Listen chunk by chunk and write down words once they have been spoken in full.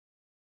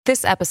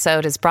This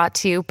episode is brought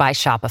to you by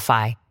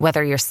Shopify.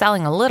 Whether you're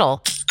selling a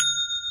little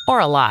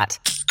or a lot,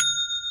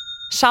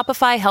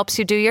 Shopify helps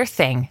you do your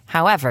thing,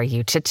 however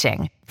you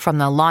cha-ching. From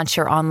the launch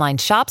your online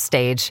shop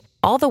stage,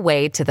 all the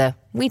way to the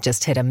we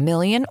just hit 1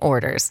 million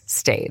orders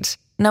stage.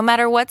 No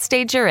matter what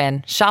stage you're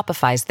in,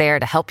 Shopify's there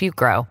to help you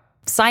grow.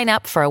 Sign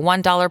up for a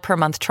 $1 per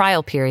month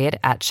trial period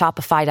at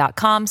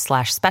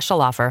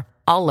shopify.com/special offer,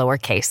 all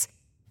lowercase.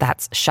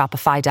 That's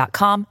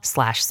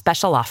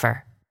shopify.com/special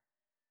offer.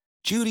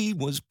 Judy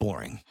was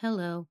boring.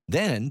 Hello.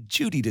 Then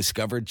Judy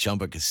discovered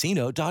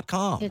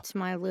ChumbaCasino.com. It's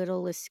my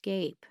little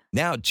escape.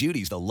 Now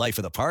Judy's the life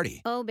of the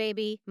party. Oh,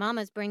 baby,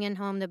 mama's bringing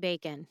home the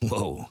bacon.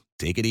 Whoa,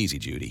 take it easy,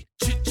 Judy.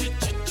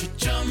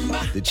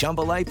 The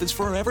Chumba life is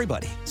for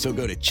everybody. So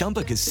go to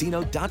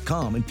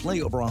ChumbaCasino.com and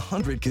play over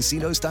 100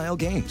 casino-style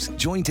games.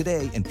 Join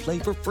today and play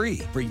for free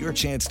for your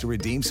chance to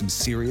redeem some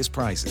serious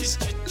prizes.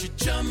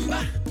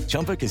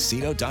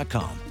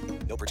 ChumbaCasino.com.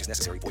 No purchase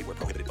necessary. Void where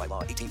prohibited by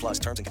law. 18+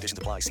 terms and conditions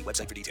apply. See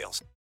website for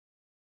details.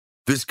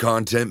 This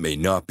content may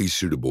not be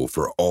suitable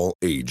for all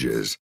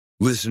ages.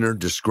 Listener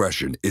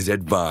discretion is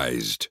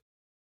advised.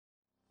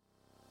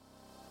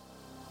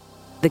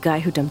 The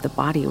guy who dumped the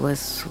body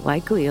was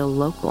likely a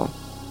local.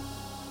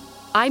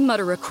 I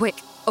mutter a quick,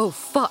 "Oh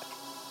fuck,"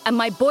 and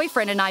my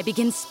boyfriend and I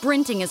begin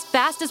sprinting as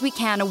fast as we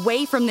can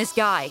away from this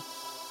guy.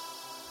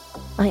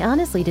 I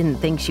honestly didn't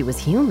think she was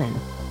human.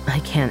 I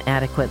can't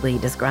adequately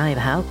describe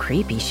how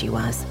creepy she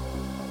was.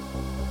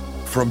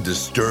 From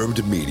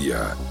Disturbed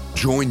Media,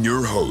 join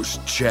your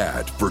host,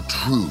 Chad, for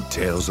true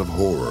tales of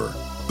horror,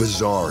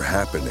 bizarre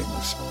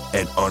happenings,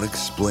 and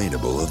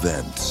unexplainable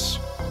events.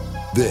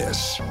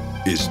 This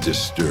is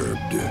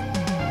Disturbed.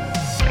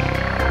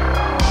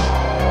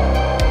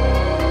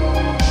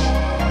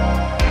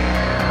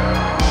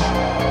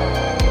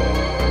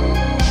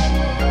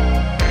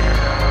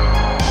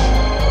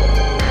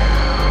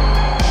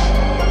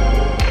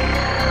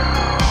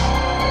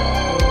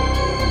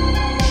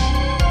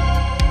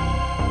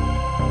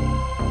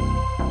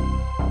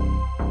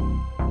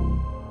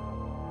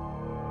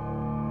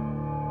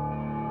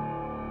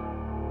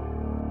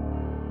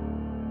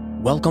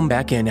 Welcome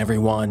back in,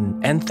 everyone,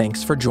 and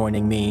thanks for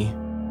joining me.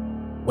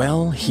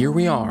 Well, here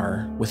we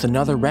are with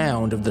another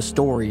round of the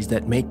stories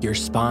that make your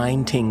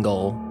spine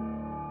tingle.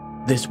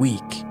 This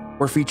week,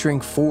 we're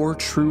featuring 4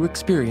 true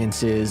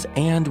experiences,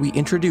 and we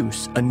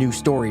introduce a new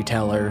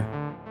storyteller.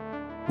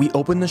 We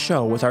open the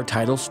show with our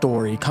title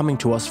story coming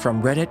to us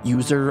from Reddit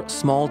user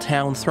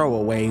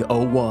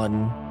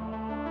SmallTownThrowaway01,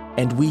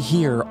 and we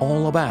hear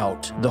all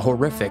about the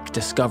horrific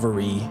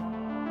discovery.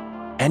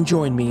 And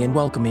join me in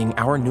welcoming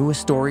our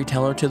newest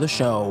storyteller to the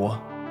show,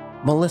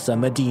 Melissa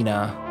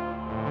Medina.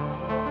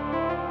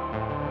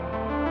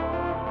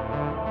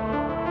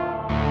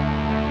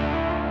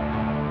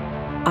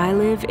 I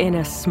live in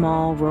a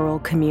small rural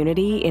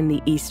community in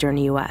the eastern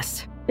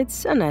U.S.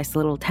 It's a nice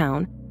little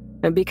town.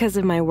 Because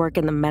of my work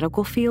in the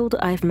medical field,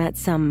 I've met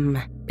some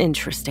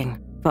interesting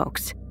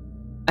folks.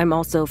 I'm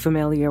also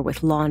familiar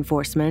with law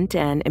enforcement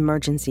and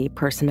emergency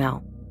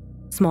personnel.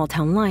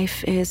 Small-town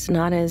life is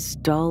not as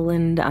dull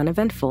and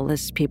uneventful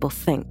as people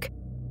think,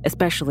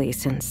 especially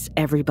since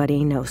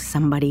everybody knows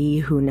somebody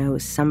who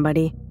knows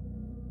somebody.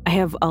 I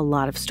have a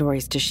lot of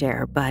stories to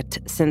share, but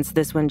since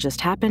this one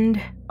just happened,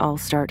 I'll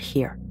start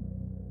here.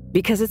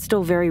 Because it's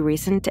still very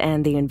recent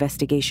and the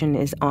investigation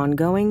is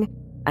ongoing,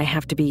 I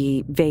have to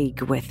be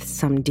vague with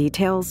some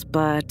details,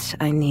 but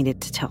I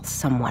needed to tell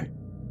someone.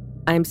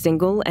 I'm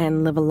single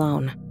and live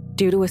alone.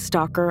 Due to a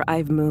stalker,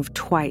 I've moved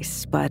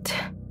twice, but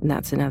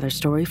that's another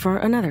story for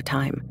another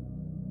time.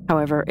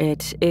 However,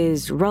 it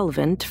is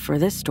relevant for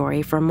this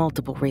story for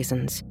multiple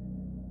reasons.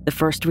 The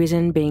first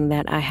reason being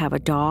that I have a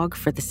dog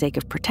for the sake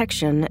of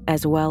protection,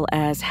 as well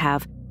as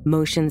have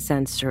motion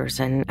sensors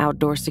and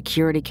outdoor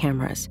security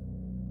cameras.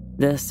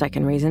 The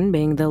second reason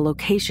being the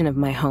location of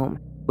my home,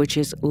 which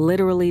is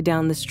literally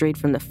down the street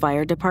from the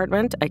fire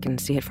department. I can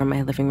see it from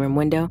my living room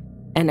window,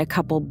 and a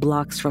couple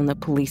blocks from the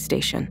police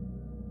station.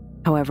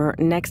 However,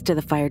 next to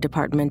the fire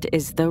department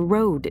is the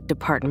road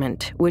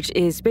department, which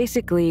is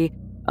basically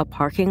a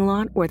parking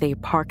lot where they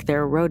park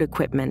their road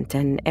equipment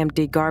and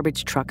empty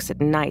garbage trucks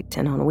at night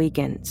and on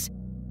weekends.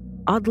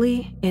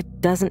 Oddly, it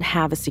doesn't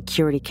have a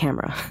security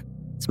camera.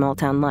 Small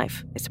town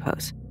life, I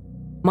suppose.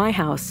 My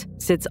house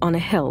sits on a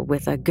hill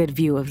with a good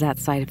view of that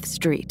side of the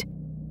street.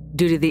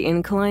 Due to the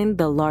incline,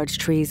 the large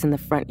trees in the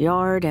front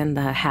yard, and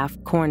the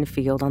half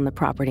cornfield on the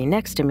property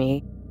next to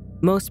me,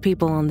 most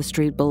people on the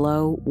street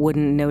below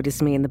wouldn't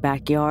notice me in the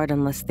backyard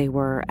unless they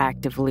were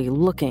actively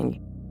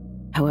looking.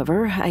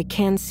 However, I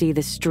can see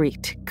the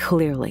street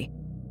clearly.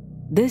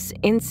 This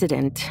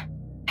incident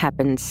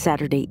happened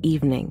Saturday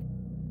evening.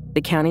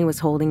 The county was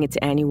holding its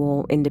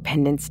annual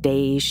Independence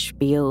Day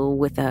spiel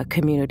with a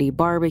community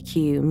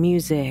barbecue,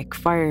 music,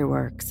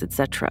 fireworks,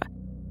 etc.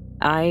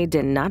 I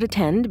did not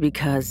attend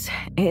because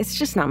it's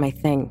just not my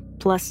thing.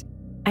 Plus,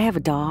 I have a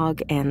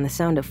dog and the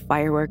sound of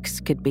fireworks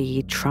could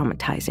be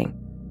traumatizing.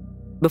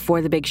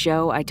 Before the big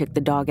show, I took the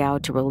dog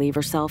out to relieve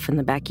herself in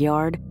the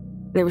backyard.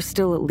 There was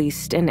still at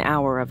least an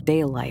hour of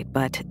daylight,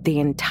 but the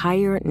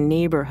entire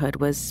neighborhood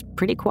was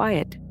pretty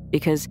quiet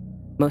because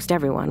most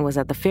everyone was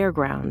at the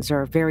fairgrounds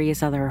or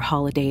various other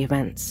holiday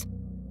events.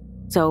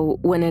 So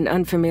when an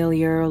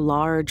unfamiliar,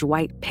 large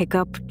white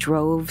pickup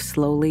drove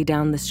slowly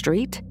down the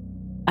street,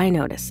 I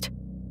noticed.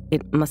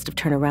 It must have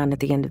turned around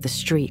at the end of the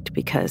street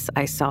because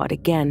I saw it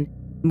again,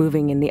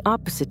 moving in the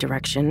opposite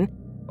direction,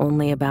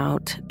 only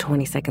about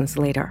 20 seconds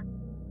later.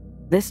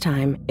 This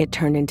time, it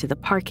turned into the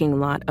parking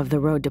lot of the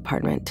road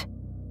department.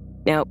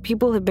 Now,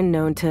 people have been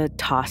known to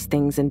toss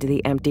things into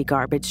the empty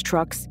garbage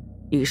trucks,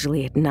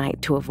 usually at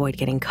night to avoid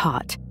getting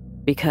caught,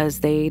 because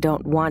they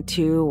don't want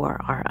to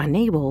or are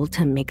unable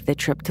to make the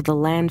trip to the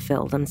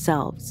landfill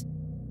themselves.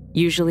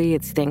 Usually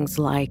it's things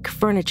like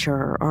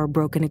furniture or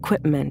broken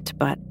equipment,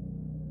 but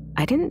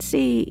I didn't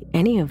see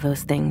any of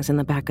those things in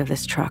the back of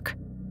this truck.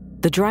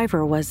 The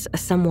driver was a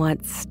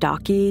somewhat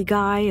stocky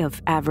guy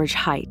of average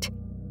height.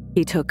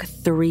 He took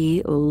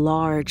 3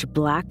 large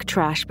black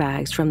trash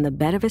bags from the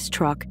bed of his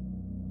truck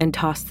and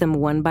tossed them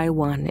one by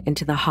one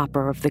into the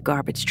hopper of the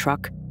garbage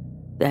truck.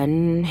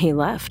 Then he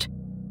left.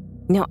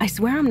 Now, I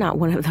swear I'm not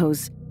one of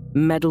those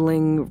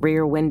meddling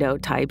rear window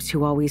types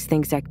who always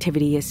thinks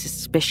activity is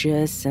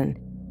suspicious and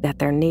that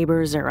their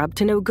neighbors are up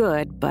to no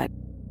good, but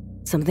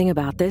something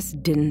about this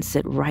didn't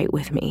sit right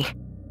with me.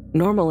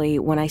 Normally,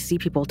 when I see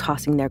people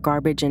tossing their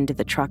garbage into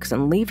the trucks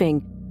and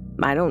leaving,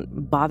 I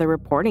don't bother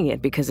reporting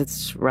it because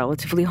it's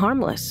relatively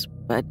harmless.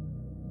 But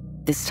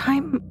this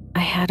time, I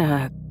had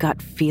a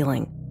gut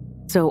feeling.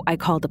 So I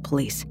called the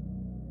police.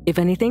 If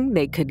anything,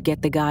 they could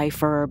get the guy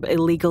for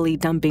illegally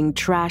dumping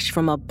trash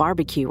from a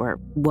barbecue or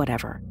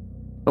whatever.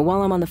 But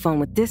while I'm on the phone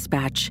with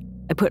dispatch,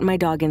 I put my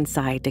dog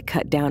inside to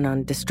cut down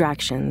on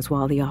distractions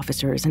while the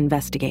officers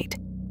investigate.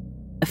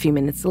 A few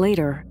minutes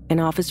later, an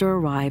officer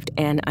arrived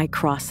and I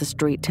crossed the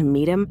street to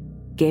meet him,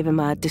 gave him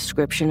a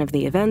description of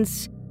the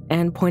events,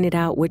 and pointed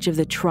out which of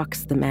the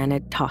trucks the man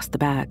had tossed the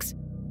bags.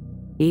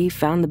 He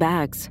found the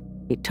bags,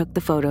 he took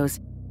the photos,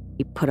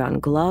 he put on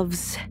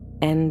gloves,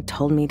 and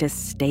told me to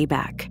stay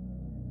back.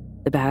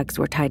 The bags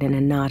were tied in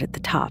a knot at the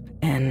top,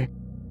 and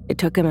it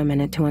took him a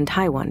minute to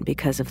untie one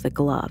because of the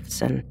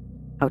gloves and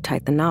how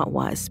tight the knot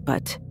was,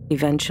 but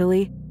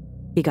eventually,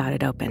 he got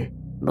it open,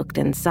 looked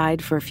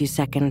inside for a few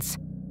seconds,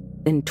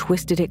 then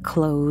twisted it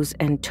close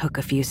and took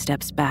a few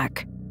steps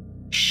back.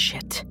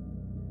 Shit,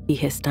 he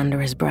hissed under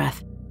his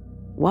breath.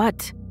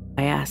 What?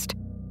 I asked.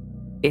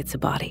 It's a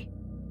body.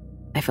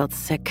 I felt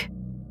sick.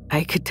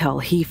 I could tell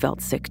he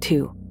felt sick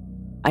too.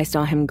 I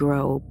saw him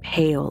grow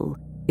pale.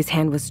 His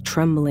hand was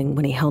trembling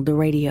when he held the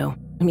radio.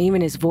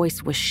 Even his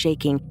voice was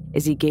shaking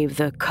as he gave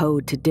the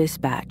code to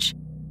dispatch.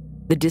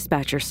 The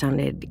dispatcher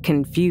sounded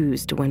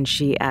confused when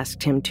she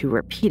asked him to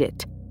repeat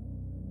it.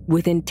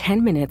 Within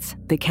 10 minutes,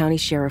 the county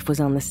sheriff was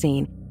on the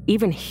scene.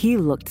 Even he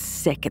looked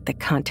sick at the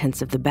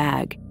contents of the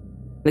bag.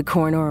 The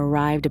coroner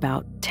arrived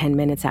about 10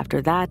 minutes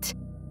after that,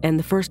 and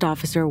the first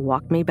officer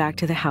walked me back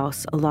to the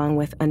house along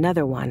with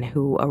another one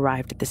who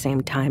arrived at the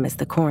same time as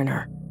the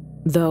coroner.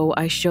 Though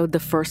I showed the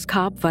first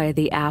cop via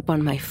the app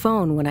on my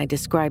phone when I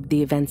described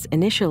the events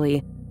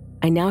initially,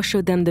 I now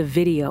showed them the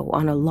video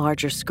on a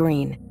larger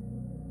screen.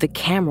 The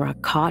camera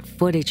caught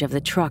footage of the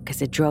truck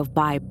as it drove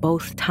by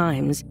both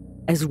times,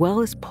 as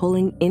well as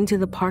pulling into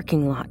the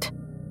parking lot,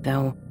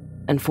 though,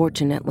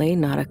 unfortunately,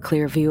 not a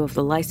clear view of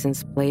the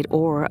license plate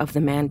or of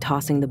the man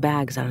tossing the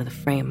bags out of the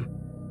frame.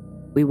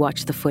 We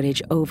watched the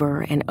footage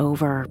over and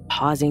over,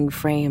 pausing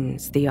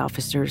frames, the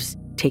officers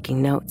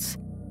taking notes.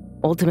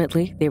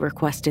 Ultimately, they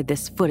requested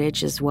this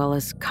footage as well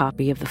as a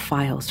copy of the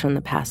files from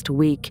the past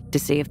week to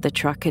see if the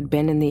truck had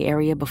been in the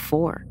area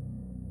before.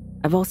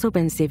 I've also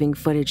been saving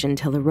footage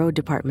until the road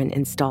department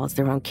installs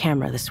their own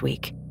camera this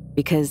week.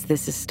 Because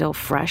this is still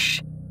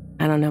fresh,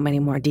 I don't know many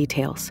more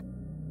details.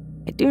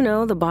 I do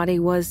know the body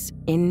was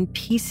in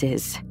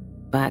pieces,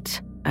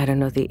 but I don't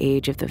know the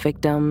age of the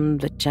victim,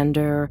 the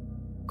gender,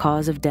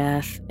 cause of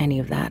death, any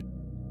of that.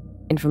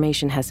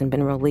 Information hasn't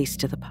been released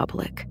to the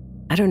public.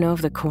 I don't know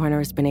if the coroner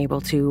has been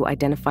able to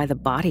identify the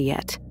body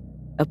yet.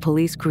 A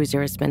police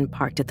cruiser has been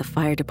parked at the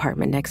fire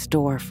department next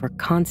door for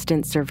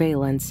constant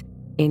surveillance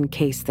in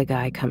case the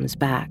guy comes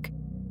back.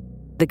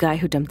 The guy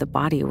who dumped the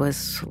body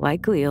was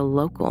likely a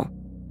local.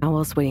 How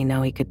else would he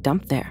know he could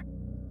dump there?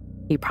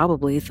 He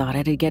probably thought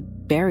it'd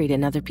get buried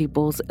in other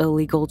people's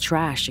illegal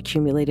trash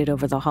accumulated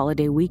over the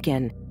holiday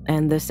weekend,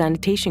 and the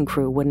sanitation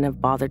crew wouldn't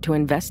have bothered to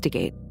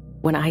investigate.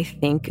 When I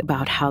think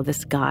about how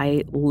this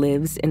guy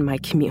lives in my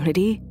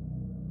community,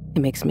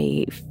 it makes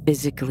me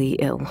physically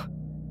ill.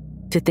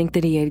 To think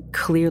that he had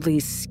clearly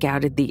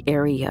scouted the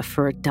area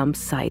for a dump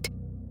site,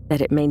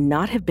 that it may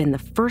not have been the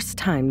first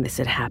time this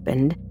had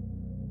happened,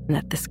 and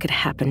that this could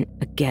happen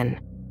again.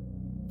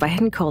 If I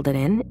hadn't called it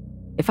in,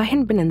 if I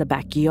hadn't been in the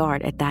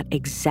backyard at that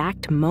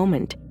exact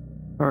moment,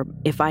 or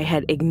if I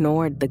had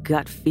ignored the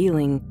gut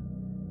feeling,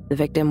 the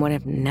victim would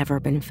have never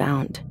been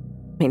found,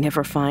 may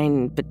never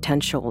find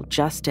potential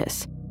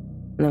justice,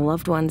 and their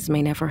loved ones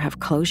may never have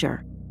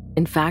closure.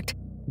 In fact,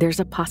 there's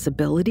a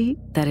possibility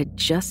that it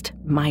just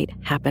might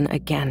happen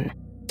again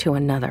to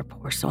another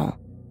poor soul.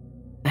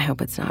 I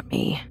hope it's not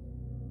me.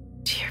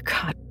 Dear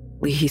God,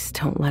 please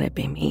don't let it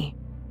be me.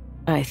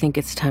 I think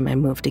it's time I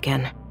moved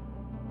again.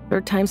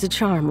 Third time's a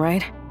charm,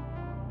 right?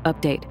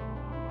 Update.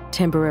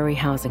 Temporary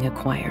housing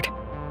acquired.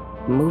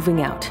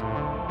 Moving out.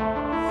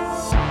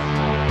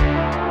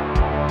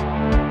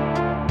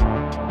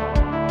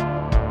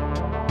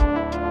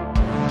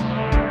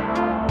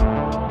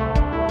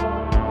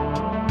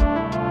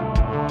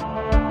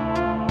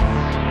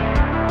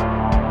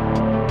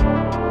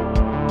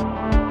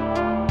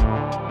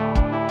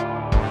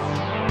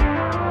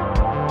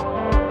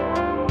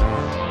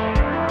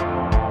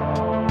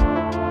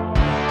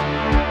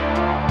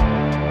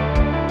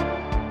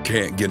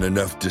 Can't get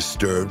enough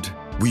Disturbed?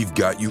 We've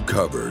got you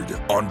covered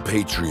on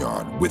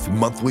Patreon with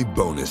monthly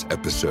bonus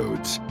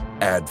episodes,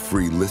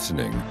 ad-free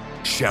listening,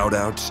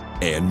 shout-outs,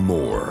 and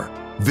more.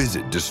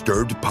 Visit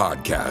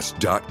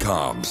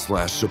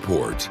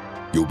disturbedpodcast.com/support.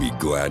 You'll be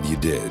glad you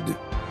did.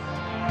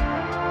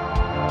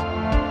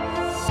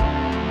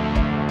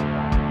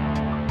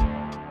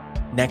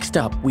 Next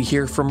up, we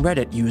hear from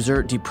Reddit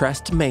user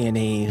Depressed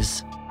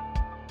Mayonnaise.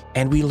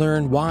 And we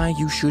learn why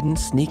you shouldn't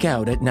sneak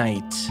out at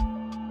night.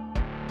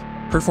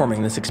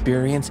 Performing this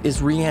experience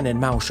is Rhiannon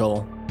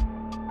Mauschel.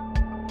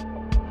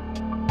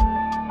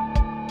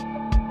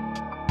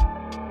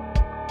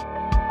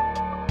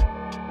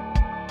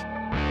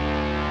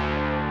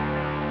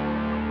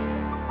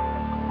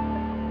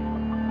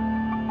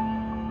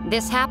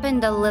 This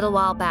happened a little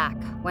while back,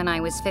 when I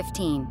was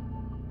 15.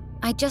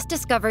 I just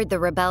discovered the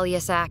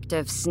rebellious act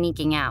of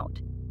sneaking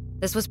out.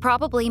 This was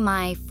probably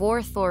my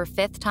 4th or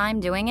 5th time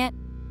doing it,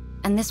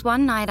 and this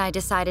one night I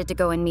decided to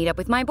go and meet up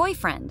with my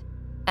boyfriend.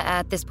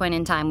 At this point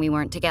in time, we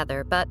weren't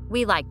together, but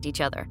we liked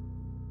each other.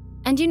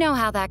 And you know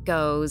how that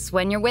goes.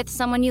 When you're with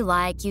someone you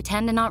like, you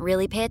tend to not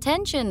really pay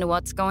attention to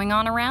what's going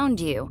on around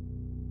you.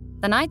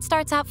 The night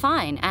starts out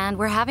fine, and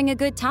we're having a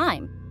good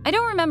time. I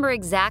don't remember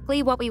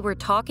exactly what we were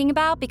talking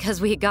about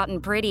because we had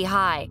gotten pretty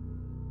high.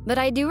 But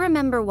I do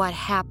remember what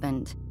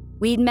happened.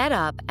 We'd met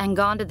up and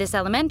gone to this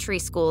elementary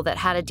school that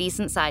had a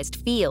decent-sized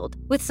field,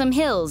 with some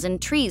hills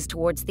and trees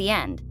towards the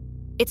end.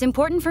 It's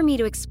important for me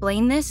to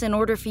explain this in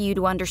order for you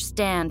to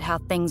understand how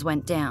things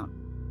went down.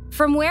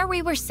 From where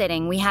we were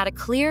sitting, we had a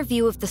clear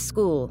view of the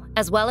school,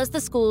 as well as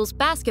the school's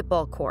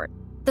basketball court.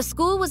 The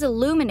school was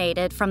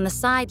illuminated from the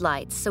side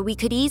lights, so we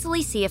could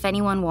easily see if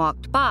anyone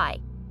walked by,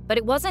 but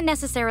it wasn't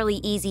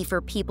necessarily easy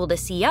for people to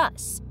see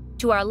us.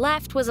 To our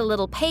left was a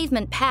little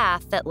pavement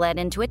path that led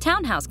into a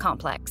townhouse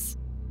complex.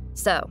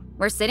 So,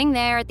 we're sitting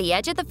there at the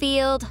edge of the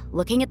field,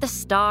 looking at the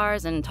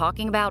stars and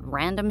talking about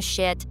random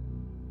shit,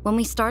 when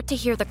we start to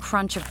hear the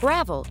crunch of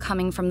gravel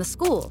coming from the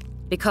school.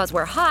 Because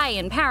we're high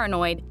and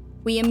paranoid,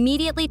 we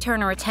immediately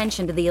turn our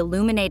attention to the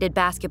illuminated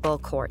basketball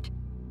court.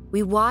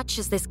 We watch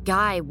as this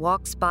guy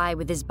walks by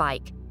with his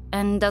bike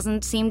and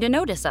doesn't seem to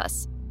notice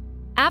us.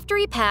 After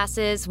he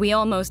passes, we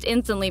almost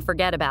instantly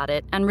forget about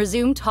it and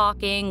resume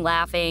talking,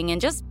 laughing,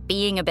 and just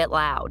being a bit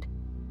loud.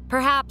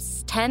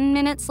 Perhaps 10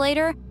 minutes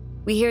later,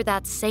 we hear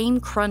that same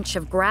crunch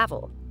of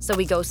gravel, so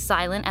we go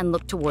silent and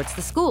look towards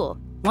the school.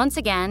 Once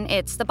again,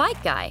 it's the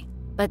bike guy.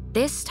 But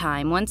this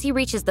time, once he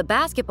reaches the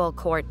basketball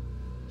court,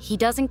 he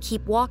doesn't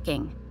keep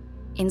walking.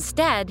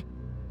 Instead,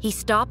 he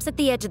stops at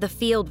the edge of the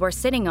field we're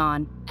sitting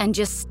on and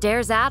just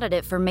stares out at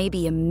it for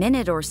maybe a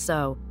minute or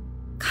so,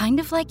 kind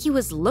of like he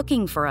was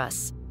looking for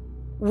us.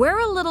 We're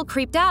a little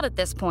creeped out at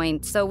this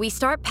point, so we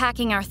start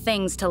packing our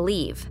things to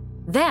leave.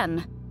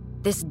 Then,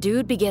 this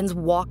dude begins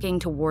walking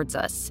towards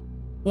us.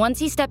 Once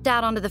he stepped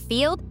out onto the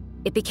field,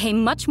 it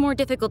became much more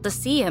difficult to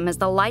see him as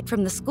the light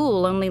from the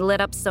school only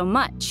lit up so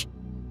much.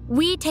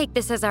 We take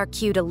this as our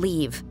cue to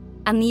leave,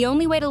 and the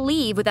only way to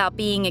leave without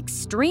being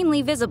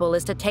extremely visible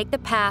is to take the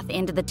path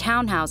into the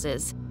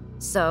townhouses.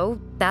 So,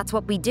 that's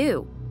what we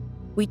do.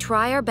 We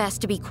try our best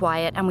to be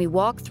quiet and we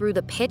walk through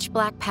the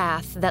pitch-black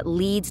path that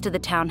leads to the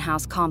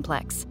townhouse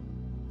complex.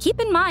 Keep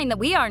in mind that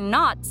we are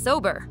not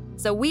sober,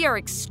 so we are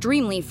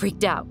extremely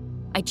freaked out.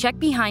 I check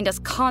behind us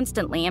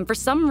constantly and for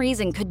some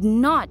reason could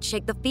not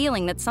shake the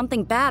feeling that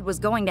something bad was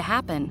going to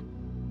happen.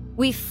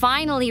 We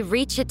finally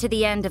reach it to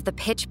the end of the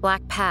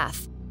pitch-black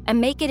path and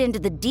make it into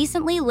the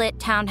decently lit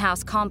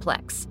townhouse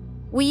complex.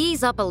 We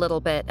ease up a little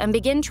bit and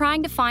begin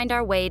trying to find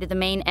our way to the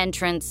main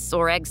entrance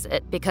or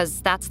exit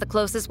because that's the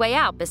closest way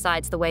out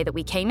besides the way that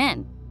we came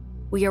in.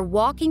 We are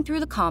walking through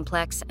the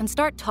complex and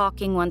start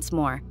talking once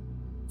more.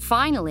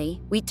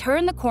 Finally, we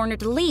turn the corner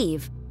to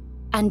leave,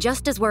 and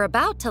just as we're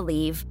about to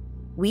leave,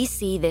 we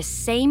see this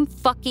same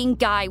fucking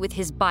guy with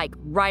his bike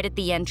right at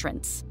the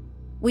entrance.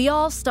 We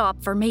all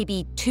stop for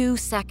maybe 2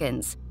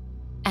 seconds,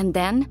 and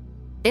then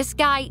this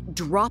guy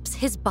drops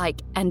his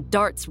bike and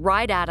darts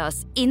right at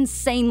us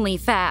insanely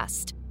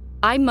fast.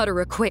 I mutter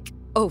a quick,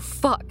 "Oh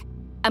fuck,"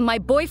 and my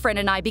boyfriend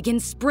and I begin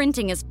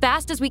sprinting as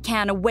fast as we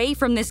can away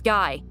from this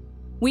guy.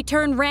 We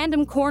turn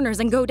random corners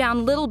and go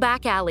down little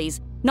back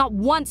alleys, not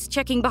once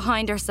checking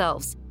behind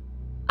ourselves.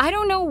 I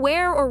don't know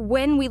where or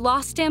when we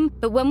lost him,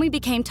 but when we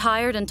became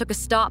tired and took a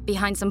stop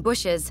behind some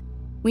bushes,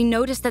 we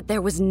noticed that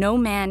there was no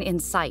man in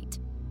sight.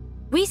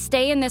 We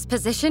stay in this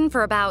position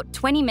for about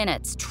 20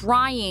 minutes,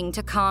 trying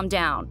to calm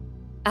down.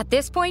 At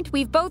this point,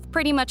 we've both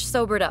pretty much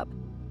sobered up,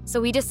 so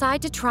we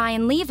decide to try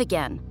and leave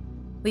again.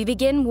 We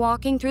begin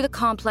walking through the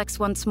complex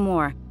once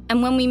more,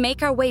 and when we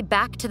make our way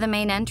back to the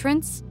main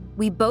entrance,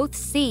 we both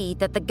see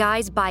that the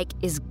guy's bike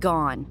is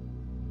gone.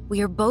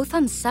 We are both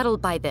unsettled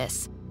by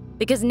this,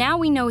 because now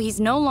we know he's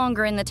no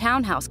longer in the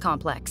townhouse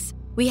complex.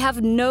 We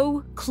have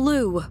no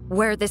clue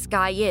where this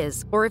guy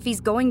is, or if he's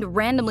going to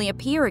randomly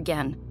appear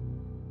again.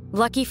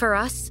 Lucky for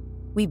us,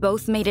 we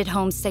both made it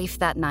home safe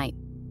that night.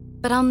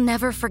 But I'll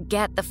never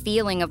forget the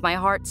feeling of my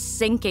heart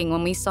sinking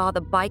when we saw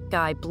the bike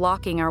guy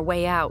blocking our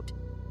way out.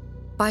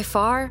 By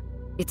far,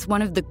 it's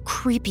one of the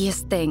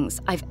creepiest things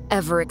I've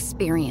ever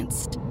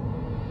experienced.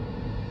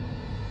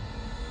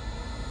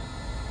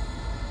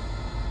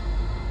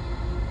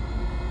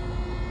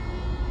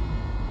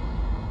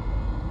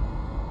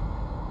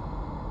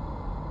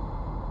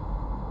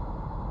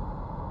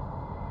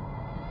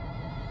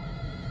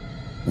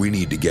 We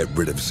need to get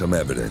rid of some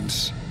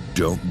evidence.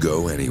 Don't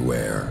go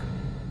anywhere.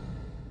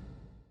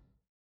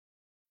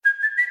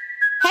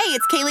 Hey,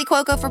 it's Kaylee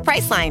Cuoco for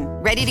Priceline.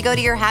 Ready to go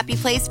to your happy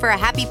place for a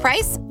happy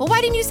price? Well, why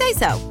didn't you say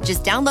so?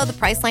 Just download the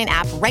Priceline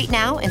app right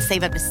now and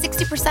save up to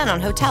 60% on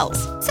hotels.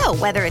 So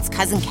whether it's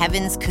Cousin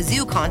Kevin's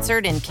Kazoo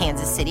Concert in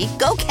Kansas City,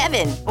 go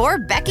Kevin, or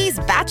Becky's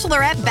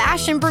Bachelorette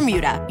Bash in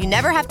Bermuda, you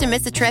never have to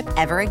miss a trip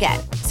ever again.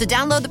 So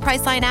download the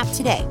Priceline app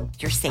today.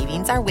 Your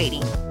savings are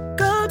waiting.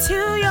 Go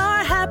to your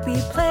happy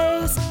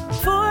place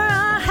for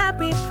a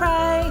happy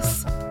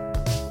price.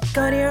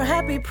 Go to your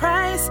happy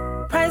price,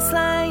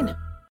 Priceline.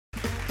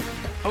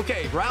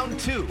 Okay, round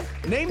two.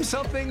 Name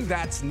something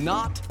that's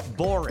not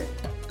boring.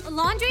 A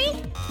laundry?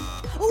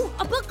 Ooh,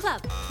 a book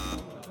club.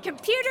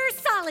 Computer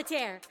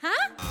solitaire,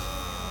 huh?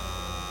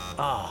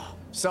 Ah,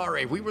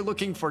 sorry, we were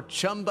looking for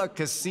Chumba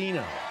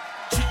Casino.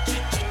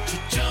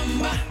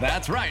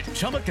 That's right,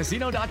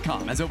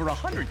 ChumbaCasino.com has over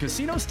 100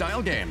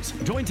 casino-style games.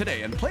 Join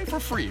today and play for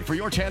free for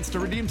your chance to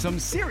redeem some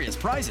serious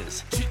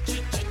prizes.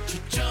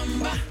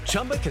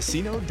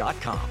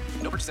 ChumbaCasino.com.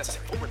 No purchase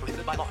necessary. Void where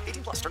prohibited by law.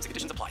 18+ terms and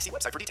conditions apply. See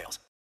website for details.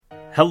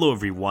 Hello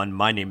everyone,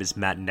 my name is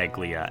Matt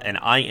Neglia, and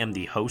I am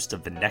the host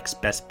of the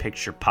Next Best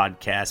Picture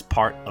podcast,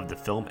 part of the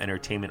Film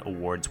Entertainment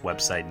Awards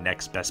website,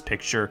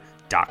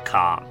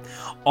 nextbestpicture.com.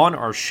 On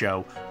our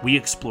show, we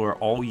explore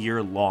all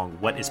year long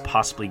what is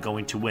possibly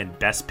going to win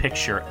Best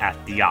Picture at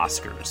the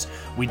Oscars.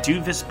 We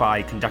do this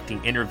by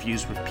conducting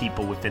interviews with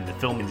people within the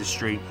film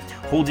industry,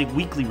 holding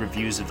weekly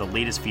reviews of the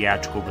latest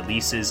theatrical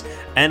releases,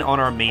 and on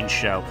our main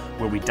show,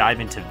 where we dive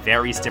into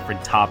various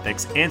different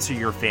topics, answer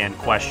your fan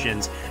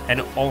questions,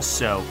 and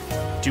also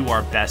do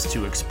our best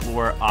to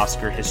explore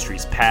Oscar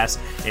history's past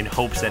in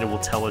hopes that it will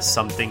tell us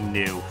something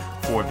new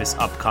for this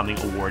upcoming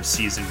award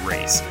season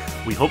race.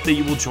 We hope that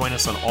you will join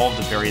us on all of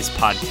the various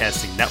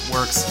podcasting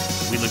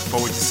networks. We look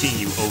forward to seeing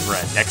you over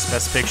at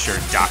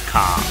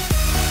nextbestpicture.com.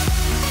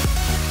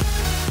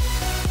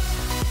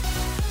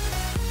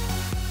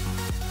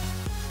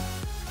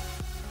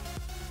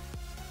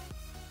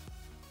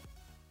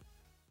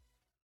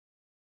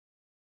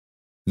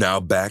 Now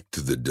back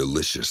to the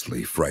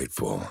deliciously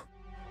frightful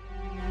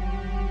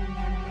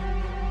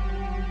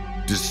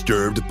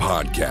Disturbed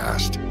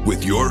Podcast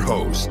with your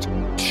host,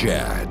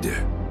 Chad.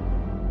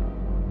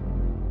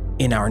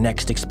 In our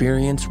next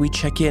experience, we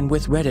check in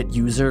with Reddit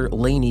user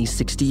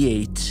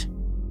Laney68,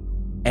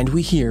 and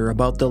we hear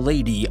about the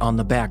lady on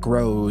the back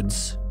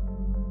roads.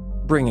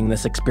 Bringing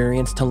this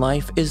experience to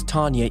life is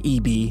Tanya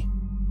Eby.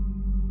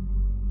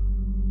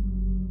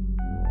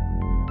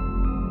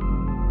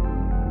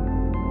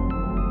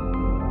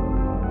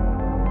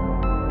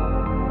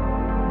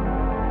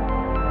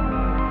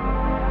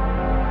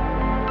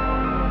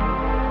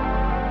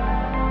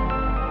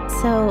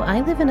 So, I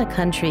live in a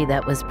country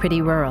that was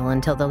pretty rural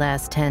until the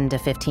last 10 to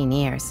 15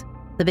 years.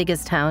 The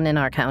biggest town in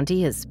our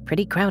county is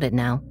pretty crowded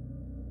now.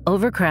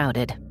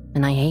 Overcrowded,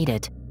 and I hate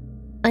it.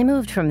 I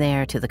moved from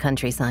there to the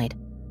countryside.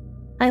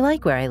 I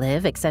like where I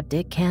live, except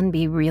it can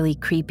be really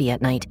creepy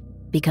at night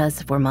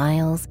because for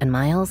miles and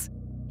miles,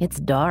 it's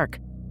dark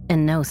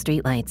and no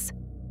streetlights.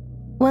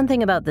 One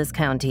thing about this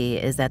county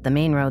is that the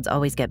main roads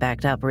always get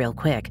backed up real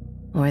quick,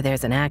 or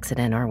there's an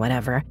accident or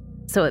whatever,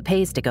 so it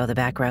pays to go the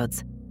back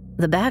roads.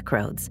 The back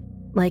roads,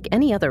 like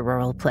any other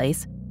rural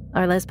place,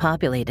 are less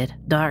populated,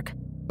 dark,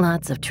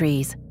 lots of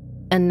trees,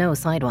 and no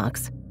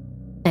sidewalks.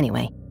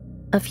 Anyway,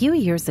 a few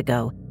years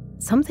ago,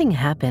 something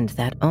happened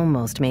that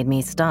almost made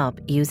me stop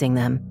using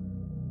them.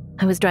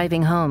 I was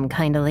driving home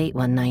kinda late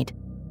one night.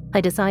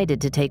 I decided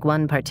to take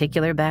one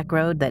particular back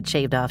road that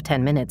shaved off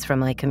 10 minutes from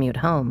my commute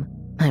home.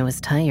 I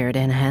was tired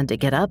and had to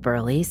get up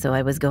early, so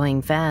I was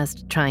going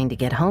fast, trying to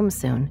get home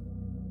soon.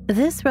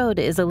 This road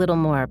is a little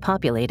more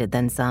populated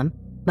than some,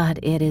 but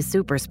it is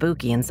super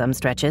spooky in some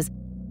stretches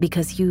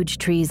because huge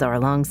trees are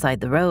alongside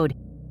the road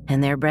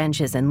and their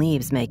branches and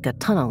leaves make a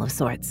tunnel of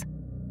sorts.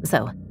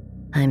 So,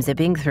 I'm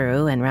zipping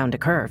through and round a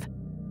curve.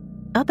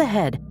 Up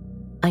ahead,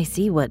 I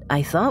see what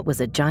I thought was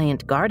a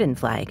giant garden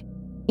flag.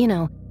 You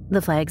know,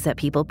 the flags that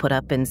people put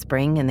up in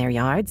spring in their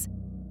yards?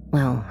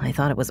 Well, I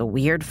thought it was a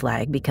weird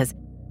flag because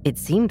It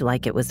seemed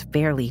like it was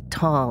fairly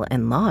tall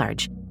and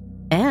large,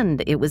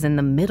 and it was in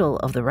the middle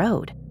of the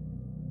road.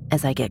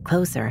 As I get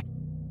closer,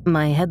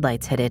 my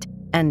headlights hit it,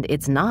 and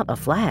it's not a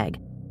flag.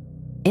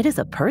 It is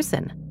a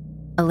person,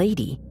 a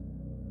lady.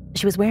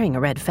 She was wearing a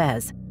red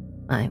fez.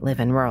 I live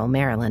in rural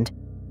Maryland.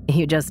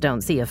 You just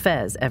don't see a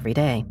fez every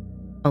day.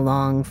 A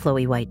long,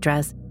 flowy white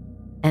dress,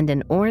 and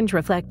an orange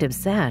reflective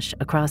sash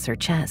across her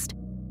chest.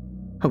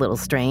 A little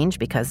strange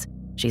because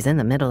she's in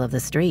the middle of the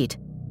street.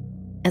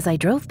 As I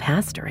drove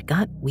past her, it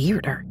got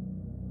weirder.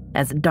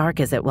 As dark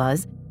as it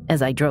was,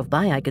 as I drove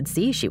by, I could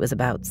see she was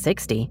about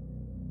 60.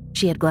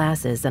 She had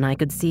glasses, and I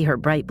could see her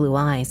bright blue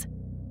eyes.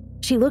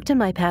 She looked in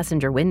my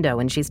passenger window,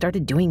 and she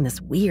started doing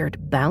this weird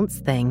bounce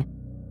thing.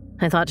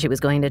 I thought she was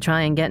going to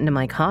try and get into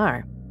my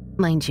car.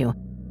 Mind you,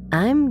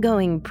 I'm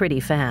going pretty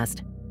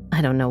fast.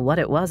 I don't know what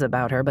it was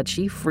about her, but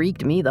she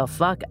freaked me the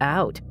fuck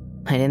out.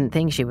 I didn't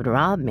think she would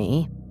rob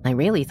me. I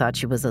really thought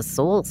she was a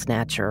soul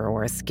snatcher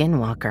or a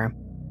skinwalker.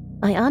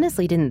 I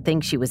honestly didn't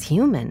think she was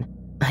human.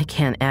 I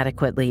can't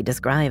adequately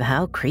describe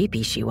how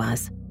creepy she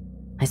was.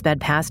 I sped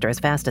past her as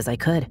fast as I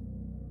could.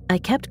 I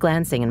kept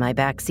glancing in my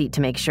back seat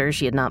to make sure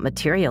she had not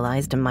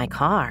materialized in my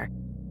car.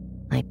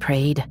 I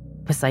prayed,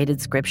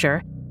 recited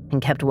scripture,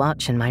 and kept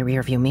watch in my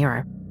rearview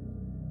mirror.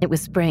 It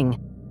was spring,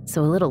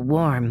 so a little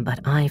warm, but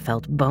I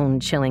felt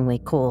bone-chillingly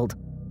cold.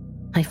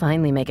 I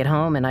finally make it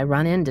home, and I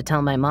run in to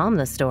tell my mom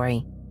the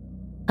story.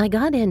 I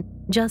got in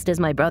just as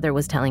my brother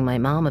was telling my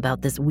mom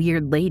about this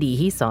weird lady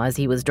he saw as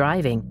he was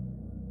driving.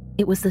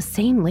 It was the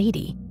same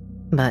lady,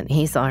 but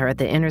he saw her at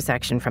the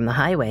intersection from the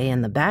highway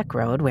and the back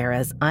road,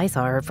 whereas I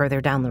saw her further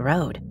down the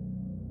road.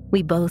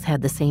 We both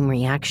had the same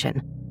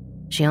reaction.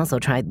 She also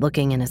tried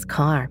looking in his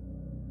car.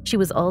 She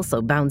was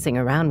also bouncing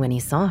around when he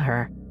saw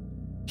her.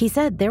 He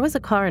said there was a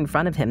car in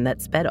front of him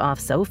that sped off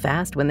so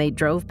fast when they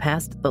drove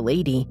past the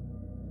lady.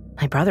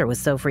 My brother was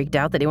so freaked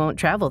out that he won't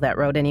travel that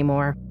road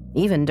anymore,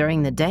 even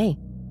during the day.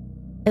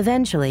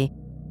 Eventually,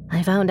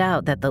 I found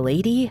out that the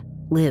lady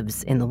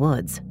lives in the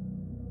woods.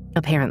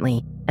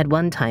 Apparently, at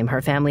one time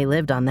her family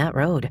lived on that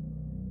road.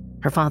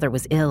 Her father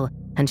was ill,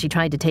 and she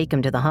tried to take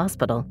him to the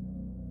hospital.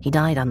 He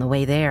died on the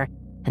way there,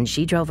 and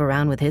she drove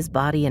around with his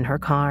body in her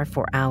car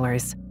for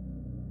hours.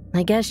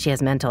 I guess she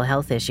has mental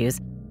health issues,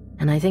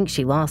 and I think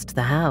she lost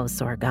the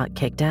house or got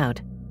kicked out.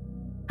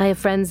 I have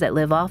friends that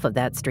live off of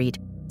that street,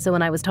 so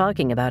when I was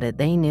talking about it,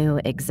 they knew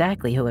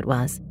exactly who it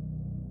was.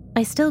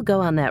 I still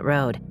go on that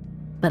road,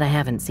 but I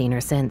haven't seen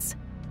her since.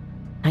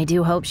 I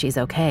do hope she's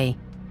okay,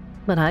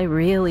 but I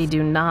really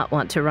do not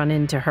want to run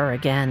into her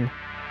again.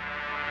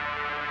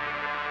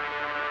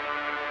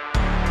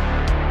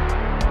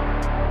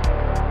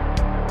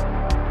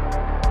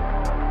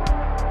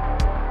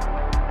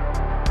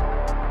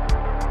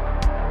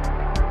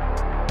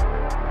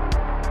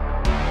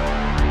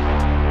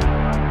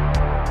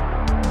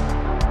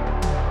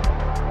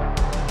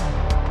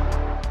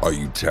 Are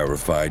you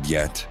terrified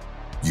yet?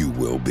 You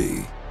will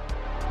be.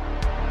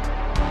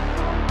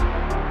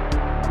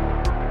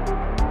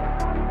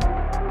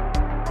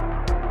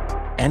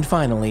 And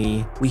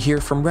finally, we hear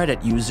from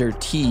Reddit user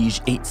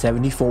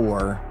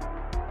Tej874,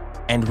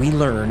 and we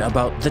learn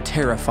about the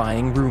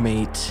terrifying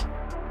roommate.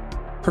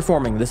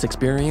 Performing this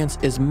experience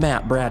is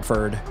Matt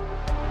Bradford.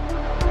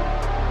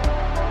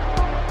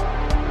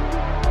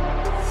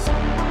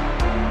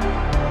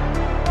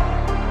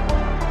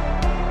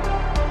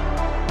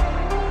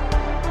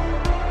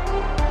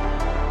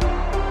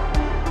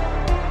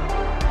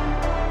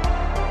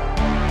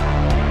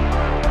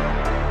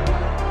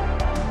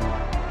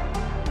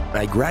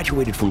 I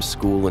graduated from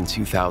school in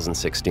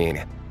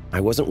 2016. I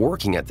wasn't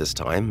working at this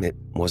time. It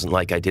wasn't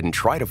like I didn't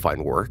try to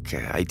find work.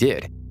 I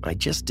did. I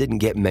just didn't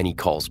get many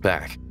calls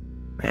back.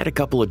 I had a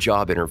couple of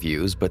job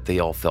interviews, but they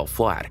all fell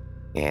flat.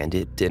 And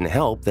it didn't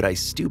help that I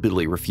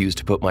stupidly refused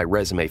to put my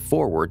resume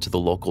forward to the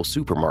local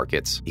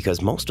supermarkets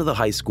because most of the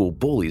high school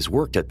bullies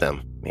worked at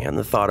them, and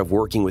the thought of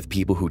working with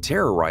people who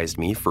terrorized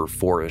me for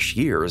 4-ish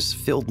years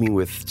filled me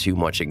with too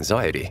much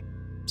anxiety.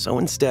 So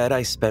instead,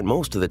 I spent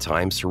most of the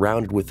time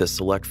surrounded with the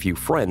select few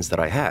friends that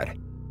I had,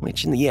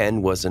 which in the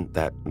end wasn't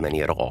that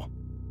many at all.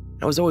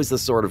 I was always the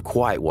sort of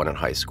quiet one in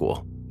high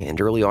school, and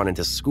early on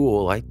into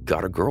school, I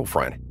got a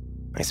girlfriend.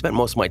 I spent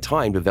most of my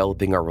time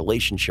developing our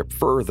relationship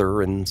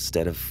further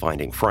instead of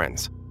finding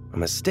friends, a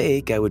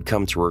mistake I would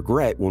come to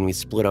regret when we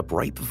split up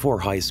right before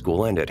high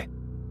school ended.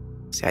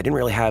 See, I didn't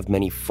really have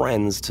many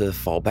friends to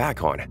fall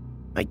back on.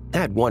 I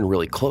had one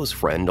really close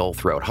friend all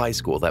throughout high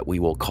school that we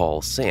will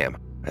call Sam,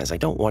 as I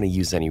don't want to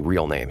use any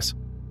real names.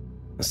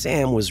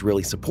 Sam was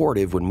really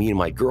supportive when me and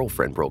my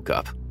girlfriend broke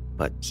up,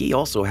 but he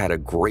also had a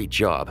great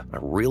job, a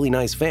really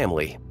nice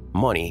family,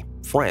 money,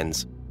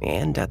 friends,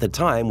 and at the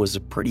time was a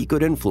pretty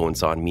good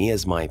influence on me,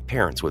 as my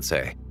parents would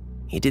say.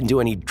 He didn't do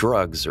any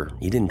drugs or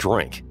he didn't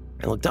drink.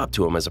 I looked up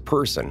to him as a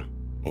person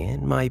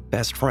and my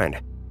best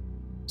friend.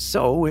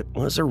 So it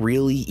was a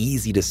really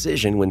easy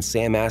decision when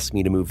Sam asked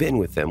me to move in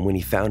with him when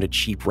he found a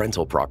cheap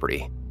rental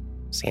property.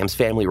 Sam's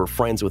family were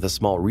friends with a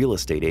small real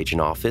estate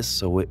agent office,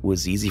 so it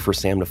was easy for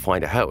Sam to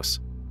find a house,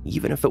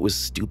 even if it was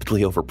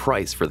stupidly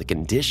overpriced for the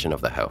condition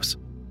of the house.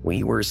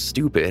 We were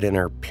stupid and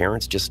our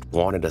parents just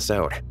wanted us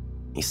out.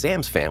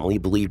 Sam's family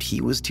believed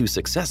he was too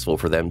successful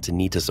for them to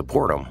need to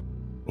support him.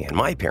 And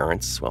my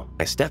parents, well,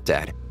 my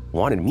stepdad,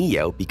 wanted me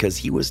out because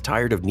he was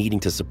tired of needing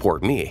to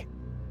support me.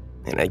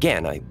 And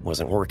again, I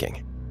wasn't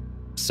working.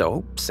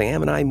 So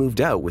Sam and I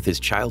moved out with his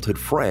childhood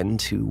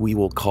friend, who we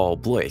will call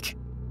Blake.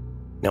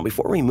 Now,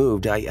 before we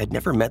moved, I'd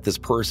never met this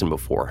person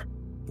before.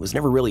 He was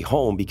never really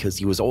home because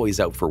he was always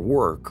out for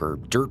work or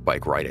dirt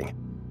bike riding.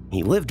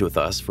 He lived with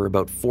us for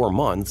about 4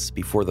 months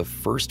before the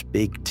first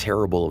big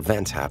terrible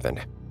event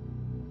happened.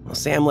 Well,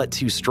 Sam let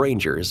 2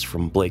 strangers,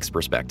 from Blake's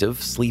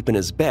perspective, sleep in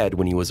his bed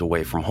when he was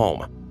away from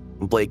home.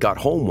 Blake got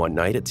home one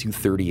night at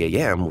 2:30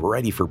 a.m.,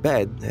 ready for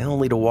bed,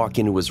 only to walk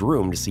into his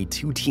room to see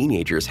 2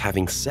 teenagers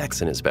having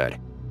sex in his bed.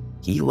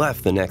 He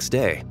left the next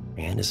day,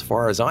 and as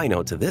far as I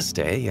know to this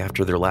day,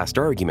 after their last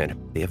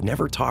argument, they have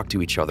never talked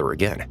to each other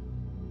again.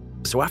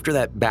 So after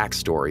that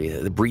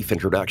backstory, the brief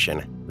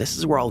introduction, this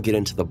is where I'll get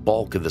into the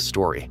bulk of the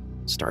story,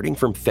 starting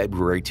from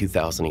February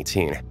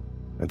 2018.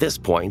 At this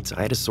point,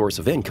 I had a source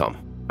of income.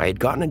 I had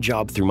gotten a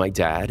job through my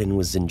dad and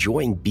was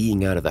enjoying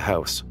being out of the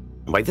house.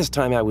 By this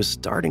time, I was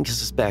starting to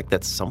suspect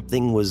that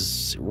something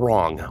was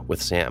wrong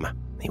with Sam.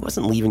 He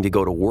wasn't leaving to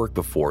go to work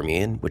before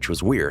me, which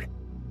was weird.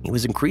 He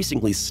was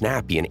increasingly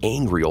snappy and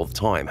angry all the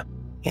time,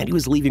 and he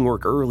was leaving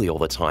work early all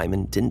the time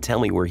and didn't tell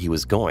me where he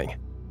was going.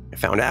 I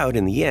found out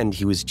in the end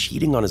he was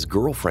cheating on his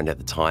girlfriend at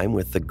the time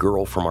with the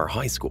girl from our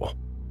high school.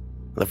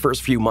 The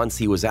first few months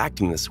he was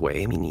acting this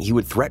way, he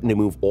would threaten to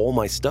move all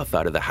my stuff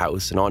out of the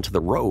house and onto the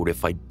road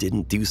if I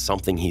didn't do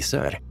something he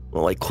said,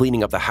 like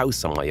cleaning up the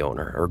house on my own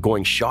or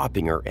going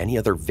shopping or any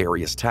other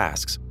various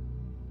tasks.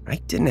 I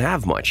didn't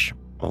have much,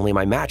 only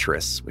my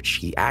mattress, which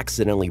he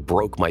accidentally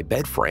broke my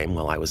bed frame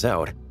while I was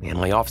out, and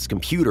my office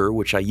computer,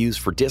 which I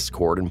used for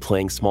Discord and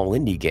playing small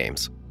indie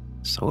games.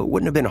 So it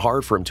wouldn't have been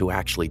hard for him to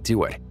actually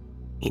do it.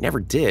 He never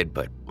did,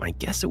 but I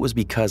guess it was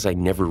because I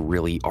never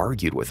really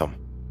argued with him.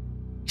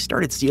 He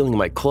started stealing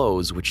my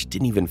clothes, which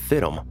didn't even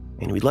fit him,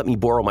 and he'd let me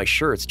borrow my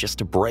shirts just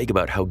to brag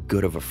about how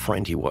good of a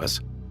friend he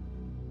was.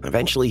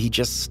 Eventually, he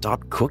just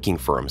stopped cooking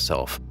for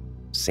himself.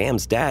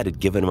 Sam's dad had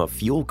given him a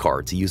fuel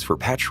card to use for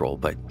petrol,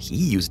 but he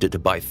used it to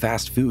buy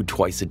fast food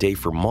twice a day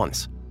for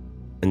months.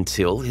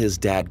 Until his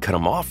dad cut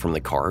him off from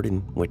the card, in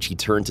which he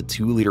turned to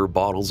 2-liter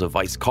bottles of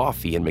iced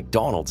coffee and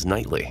McDonald's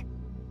nightly.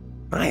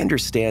 I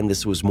understand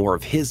this was more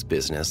of his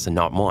business and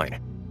not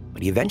mine,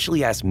 but he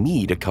eventually asked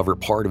me to cover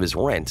part of his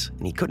rent,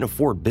 and he couldn't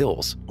afford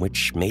bills,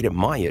 which made it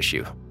my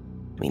issue.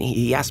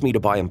 He asked me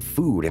to buy him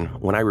food, and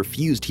when I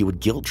refused, he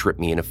would guilt-trip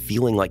me into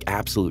feeling like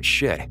absolute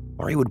shit,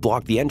 or he would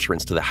block the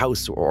entrance to the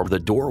house or the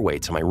doorway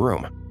to my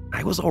room.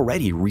 I was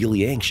already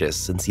really anxious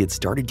since he had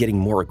started getting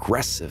more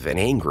aggressive and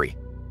angry,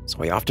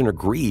 so I often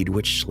agreed,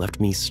 which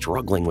left me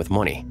struggling with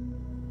money.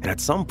 And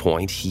at some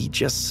point, he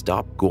just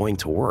stopped going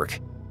to work.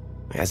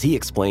 As he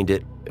explained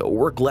it,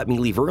 work let me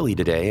leave early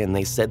today, and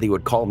they said they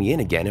would call me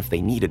in again if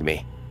they needed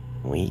me.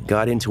 We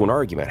got into an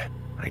argument.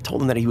 I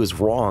told him that he was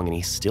wrong and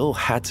he still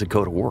had to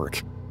go to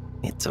work.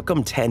 It took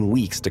him 10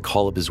 weeks to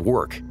call up his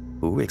work,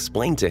 who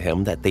explained to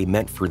him that they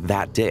meant for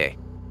that day,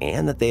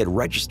 and that they had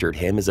registered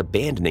him as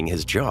abandoning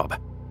his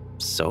job.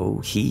 So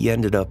he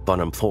ended up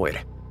unemployed.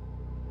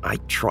 I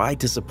tried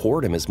to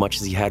support him as much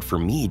as he had for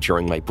me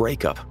during my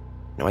breakup.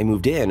 Now, I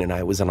moved in and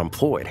I was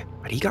unemployed,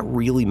 but he got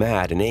really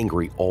mad and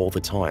angry all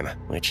the time,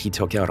 which he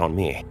took out on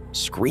me,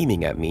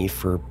 screaming at me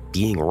for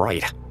being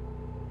right.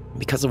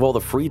 Because of all the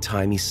free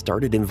time, he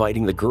started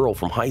inviting the girl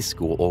from high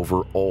school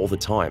over all the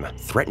time,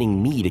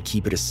 threatening me to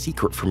keep it a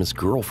secret from his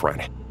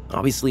girlfriend.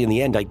 Obviously, in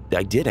the end,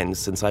 I didn't,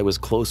 since I was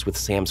close with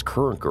Sam's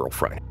current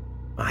girlfriend.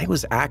 I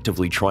was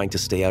actively trying to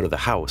stay out of the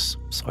house,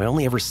 so I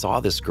only ever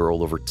saw this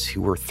girl over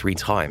 2 or 3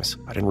 times,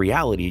 but in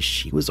reality,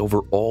 she was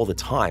over all the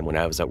time when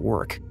I was at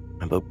work,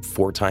 about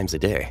 4 times a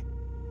day.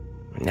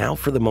 Now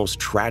for the most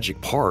tragic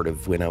part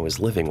of when I was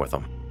living with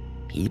him.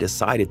 He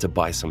decided to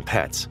buy some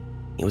pets.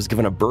 He was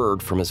given a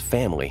bird from his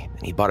family,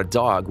 and he bought a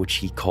dog which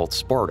he called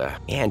Sparta,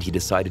 and he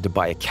decided to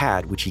buy a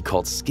cat which he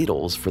called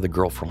Skittles for the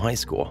girl from high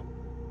school,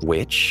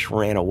 which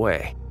ran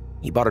away.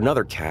 He bought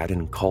another cat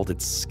and called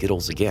it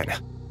Skittles again.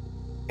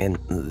 And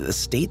the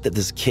state that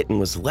this kitten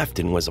was left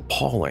in was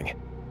appalling.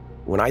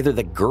 When either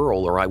the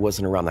girl or I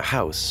wasn't around the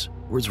house,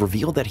 it was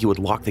revealed that he would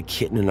lock the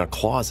kitten in a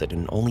closet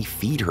and only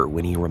feed her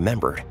when he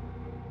remembered.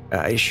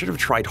 I should have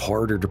tried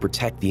harder to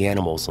protect the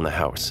animals in the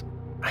house.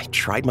 I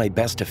tried my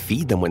best to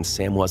feed them when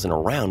Sam wasn't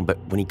around, but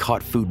when he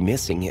caught food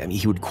missing,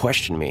 he would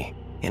question me.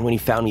 And when he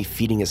found me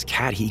feeding his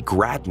cat, he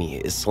grabbed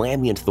me,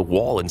 slammed me into the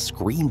wall, and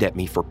screamed at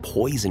me for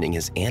poisoning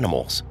his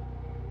animals.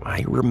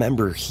 I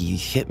remember he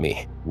hit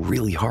me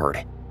really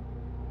hard.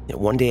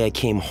 One day I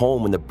came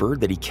home and the bird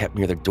that he kept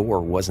near the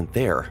door wasn't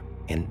there,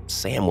 and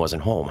Sam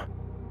wasn't home.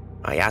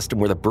 I asked him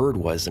where the bird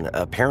was, and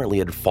apparently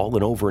it had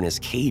fallen over in his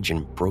cage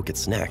and broke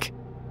its neck.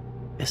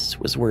 This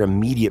was where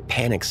immediate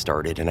panic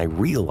started, and I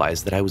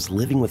realized that I was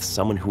living with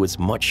someone who was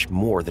much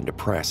more than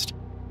depressed.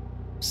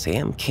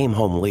 Sam came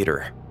home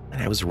later,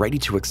 and I was ready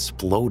to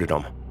explode at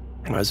him,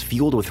 and I was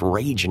fueled with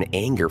rage and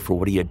anger for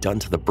what he had done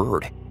to the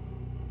bird.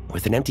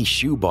 With an empty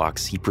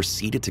shoebox, he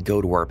proceeded to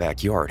go to our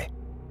backyard.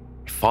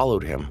 I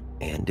followed him,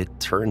 and it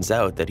turns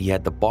out that he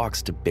had the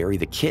box to bury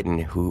the kitten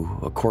who,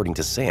 according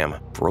to Sam,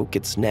 broke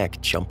its neck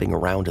jumping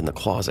around in the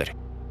closet.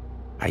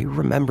 I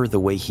remember the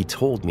way he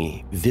told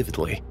me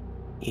vividly.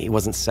 He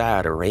wasn't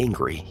sad or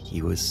angry,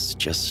 he was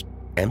just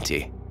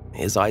empty.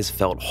 His eyes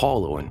felt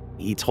hollow, and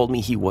he told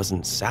me he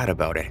wasn't sad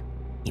about it.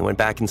 He went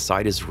back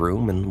inside his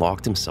room and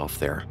locked himself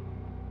there.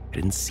 I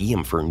didn't see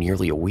him for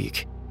nearly a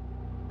week.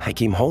 I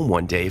came home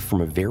one day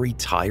from a very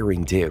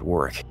tiring day at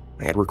work.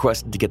 I had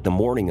requested to get the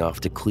morning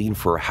off to clean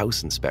for a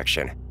house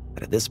inspection.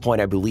 But at this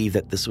point, I believe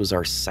that this was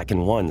our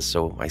second one,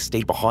 so I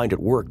stayed behind at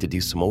work to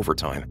do some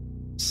overtime.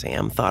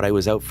 Sam thought I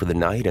was out for the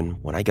night,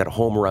 and when I got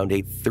home around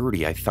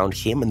 8:30, I found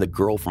him and the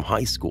girl from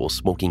high school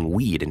smoking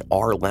weed in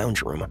our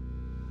lounge room.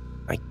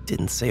 I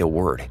didn't say a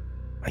word.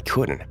 I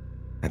couldn't.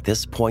 At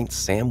this point,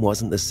 Sam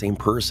wasn't the same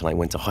person I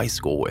went to high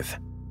school with.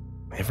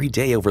 Every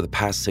day over the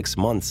past 6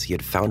 months, he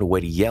had found a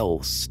way to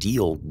yell,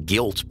 steal,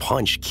 guilt,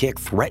 punch, kick,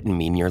 threaten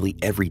me nearly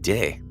every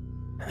day.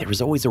 There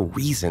was always a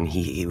reason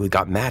he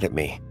got mad at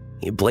me,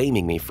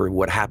 blaming me for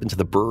what happened to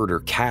the bird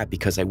or cat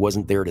because I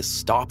wasn't there to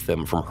stop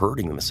them from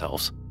hurting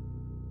themselves.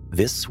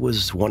 This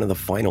was one of the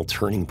final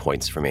turning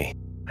points for me.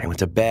 I went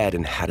to bed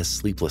and had a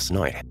sleepless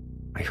night.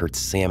 I heard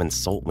Sam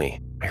insult me.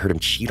 I heard him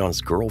cheat on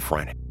his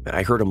girlfriend.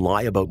 I heard him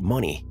lie about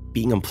money,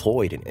 being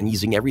employed, and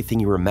using everything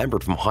he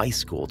remembered from high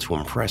school to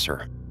impress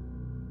her.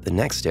 The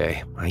next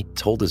day, I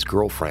told his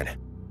girlfriend.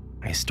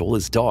 I stole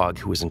his dog,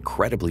 who was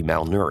incredibly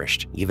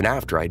malnourished, even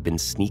after I'd been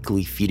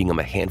sneakily feeding him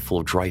a handful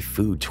of dry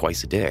food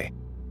twice a day.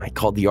 I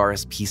called the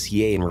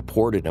RSPCA and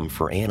reported him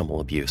for animal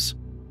abuse.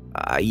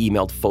 I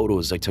emailed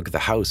photos I took of the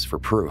house for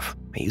proof.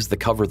 I used the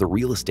cover of the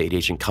real estate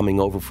agent coming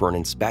over for an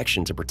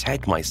inspection to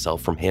protect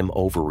myself from him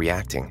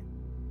overreacting.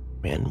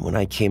 And when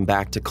I came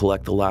back to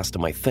collect the last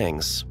of my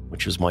things,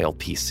 which was my old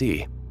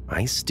PC,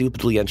 I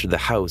stupidly entered the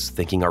house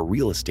thinking our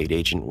real estate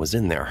agent was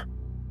in there.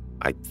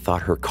 I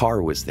thought her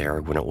car was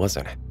there when it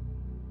wasn't.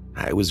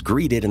 I was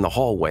greeted in the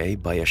hallway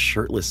by a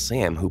shirtless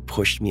Sam who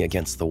pushed me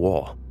against the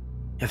wall.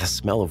 The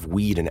smell of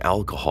weed and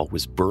alcohol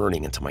was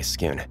burning into my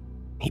skin.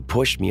 He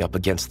pushed me up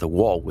against the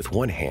wall with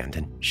one hand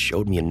and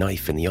showed me a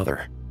knife in the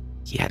other.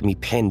 He had me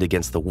pinned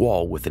against the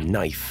wall with a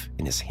knife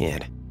in his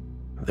hand.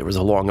 There was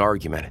a long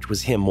argument. It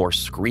was him more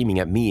screaming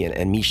at me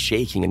and me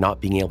shaking and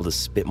not being able to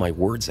spit my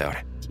words out.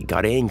 He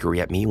got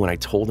angry at me when I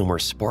told him where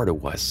Sparta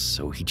was,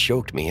 so he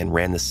choked me and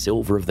ran the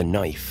silver of the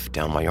knife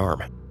down my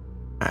arm.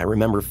 I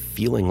remember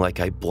feeling like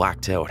I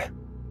blacked out.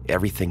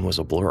 Everything was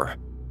a blur.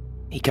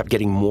 He kept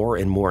getting more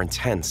and more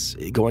intense,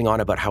 going on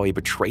about how I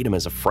betrayed him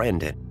as a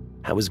friend and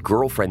how his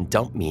girlfriend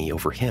dumped me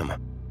over him.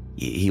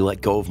 He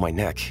let go of my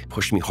neck,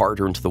 pushed me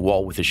harder into the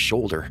wall with his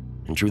shoulder,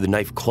 and drew the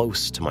knife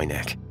close to my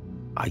neck.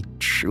 I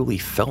truly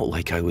felt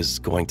like I was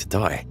going to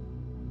die.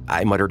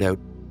 I muttered out,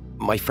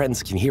 "My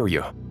friends can hear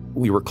you."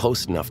 We were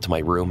close enough to my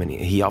room, and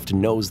he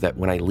often knows that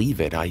when I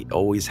leave it, I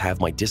always have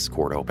my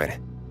Discord open.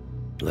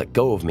 He let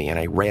go of me, and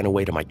I ran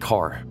away to my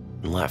car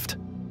and left.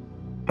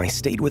 I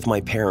stayed with my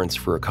parents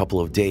for a couple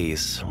of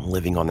days,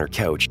 living on their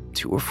couch,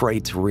 too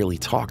afraid to really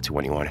talk to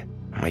anyone.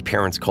 My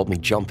parents called me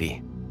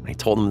Jumpy. I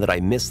told them that I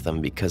missed them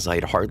because I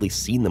had hardly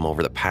seen them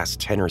over the past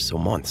 10 or so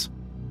months.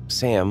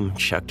 Sam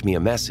chucked me a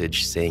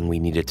message saying we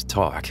needed to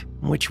talk,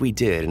 which we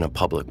did in a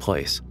public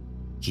place.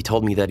 He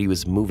told me that he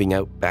was moving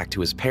out back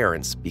to his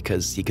parents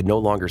because he could no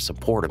longer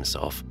support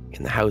himself,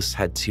 and the house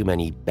had too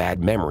many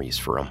bad memories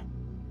for him.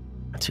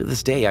 To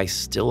this day, I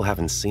still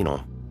haven't seen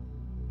him.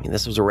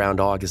 This was around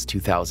August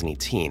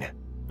 2018.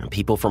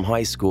 People from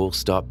high school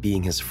stopped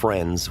being his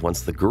friends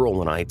once the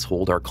girl and I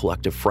told our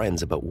collective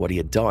friends about what he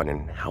had done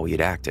and how he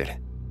had acted.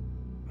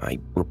 I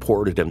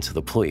reported him to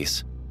the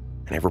police.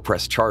 I never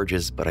pressed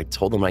charges, but I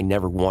told them I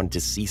never wanted to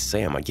see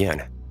Sam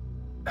again.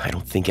 I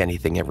don't think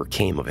anything ever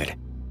came of it.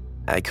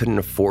 I couldn't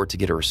afford to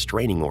get a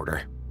restraining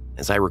order.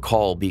 As I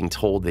recall being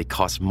told they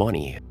cost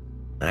money,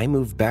 I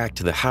moved back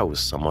to the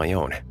house on my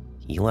own.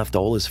 He left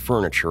all his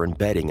furniture and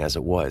bedding as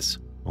it was,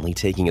 only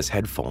taking his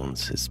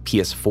headphones, his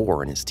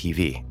PS4, and his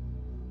TV.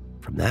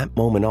 From that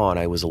moment on,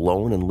 I was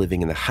alone and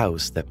living in the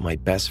house that my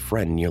best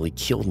friend nearly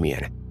killed me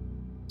in,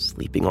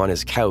 sleeping on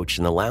his couch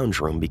in the lounge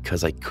room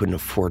because I couldn't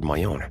afford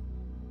my own.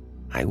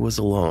 I was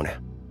alone.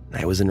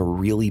 I was in a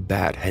really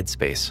bad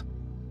headspace.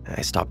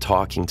 I stopped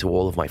talking to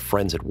all of my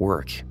friends at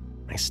work.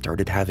 I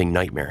started having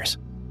nightmares.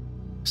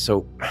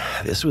 So,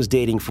 this was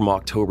dating from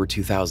October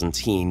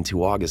 2010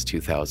 to August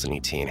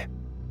 2018.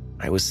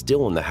 I was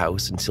still in the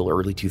house until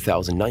early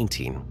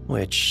 2019,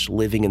 which,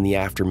 living in the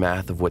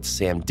aftermath of what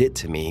Sam did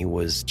to me,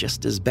 was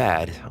just as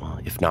bad,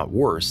 if not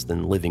worse,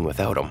 than living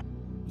without him.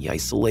 The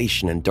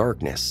isolation and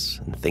darkness,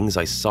 and things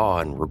I saw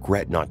and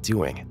regret not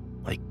doing,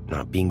 like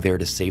not being there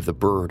to save the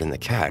bird and the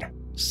cat,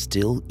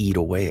 still eat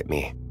away at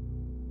me.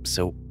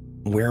 So,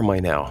 where am I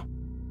now?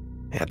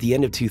 At the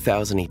end of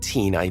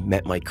 2018, I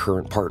met my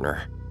current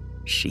partner.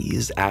 She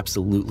is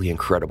absolutely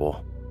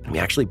incredible, and we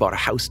actually bought a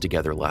house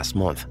together last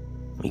month.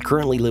 We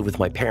currently live with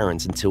my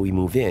parents until we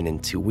move in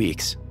 2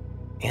 weeks.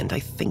 and I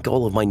think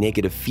all of my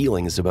negative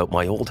feelings about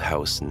my old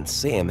house and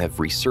Sam have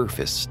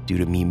resurfaced due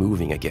to me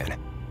moving again.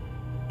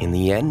 In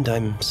the end,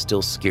 I'm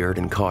still scared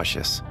and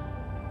cautious,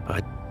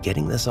 but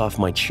getting this off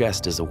my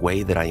chest is a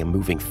way that I am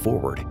moving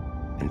forward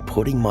and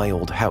putting my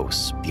old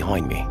house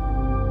behind me.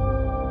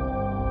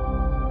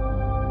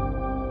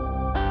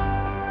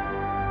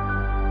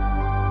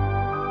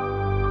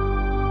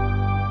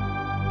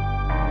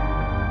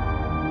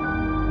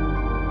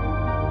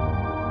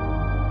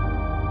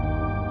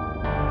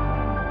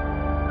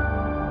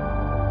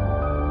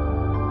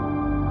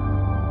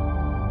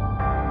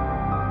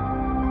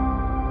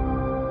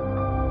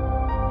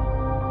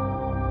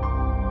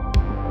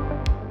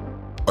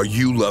 Are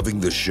you loving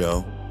the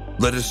show?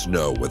 Let us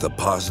know with a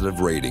positive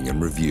rating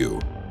and review.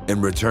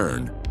 In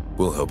return,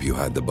 we'll help you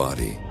hide the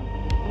body.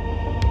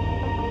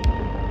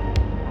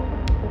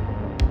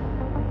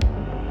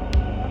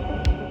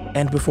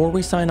 And before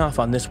we sign off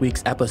on this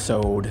week's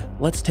episode,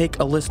 let's take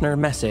a listener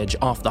message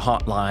off the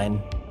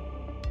hotline.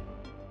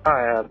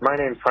 Hi, my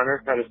name's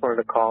Hunter. I just wanted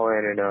to call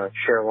in and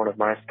share one of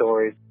my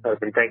stories I've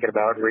been thinking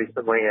about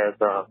recently as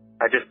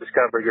I just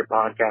discovered your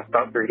podcast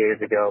about 3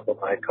 days ago, but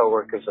my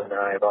coworkers and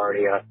I have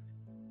already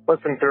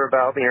listened through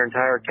about your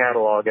entire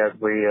catalog as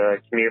we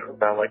commute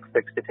about like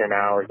 6 to 10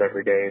 hours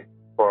every day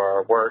for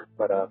our work.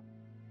 But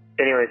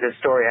anyways, this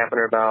story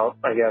happened about,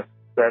 I guess,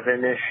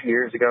 7-ish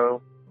years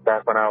ago,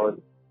 back when I was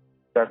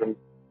 16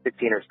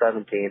 or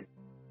 17.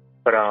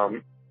 But I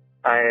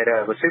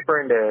was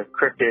super into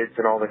cryptids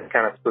and all this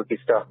kind of spooky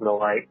stuff and the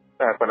like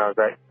back when I was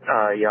that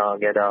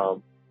young. And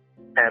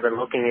I've been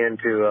looking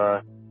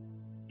into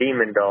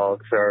demon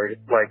dogs, or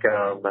like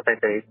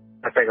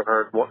I think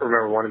I've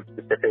remember one in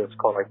specific was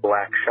called like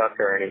Black Shuck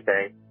or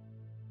anything.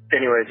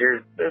 Anyways,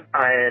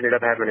 I ended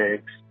up having an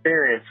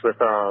experience with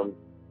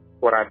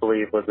what I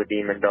believe was a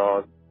demon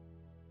dog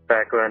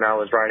back when I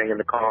was riding in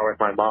the car with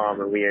my mom,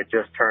 and we had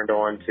just turned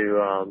on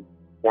to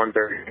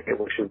 138,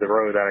 which is the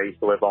road that I used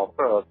to live off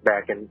of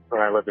back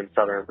when I lived in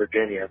Southern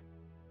Virginia.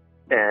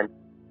 And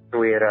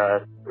we had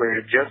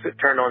just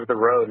turned onto the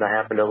road, and I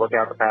happened to look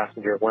out the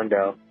passenger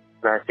window,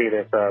 and I see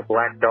this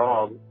black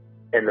dog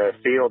in the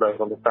field that was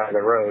on the side of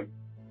the road.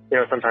 You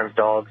know, sometimes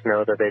dogs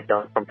know that they've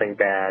done something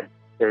bad.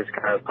 It was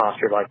kind of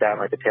postured like that,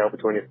 like the tail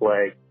between its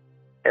legs.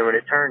 And when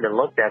it turned and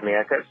looked at me,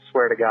 I could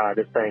swear to God,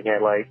 this thing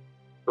had like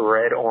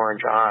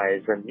red-orange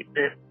eyes. And,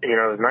 it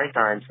was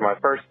nighttime, so my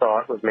first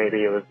thought was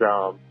maybe it was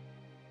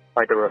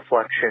like the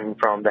reflection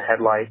from the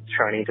headlights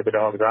shining into the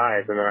dog's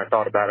eyes. And then I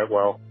thought about it,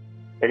 well,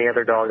 any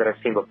other dog that I've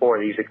seen before,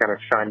 they usually kind of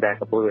shine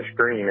back a bluish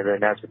green. And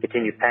then as we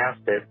continued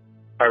past it,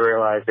 I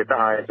realized that the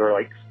eyes were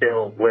like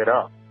still lit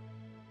up.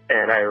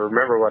 And I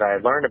remember what I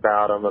had learned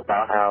about them,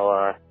 about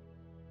how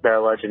the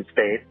legend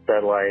states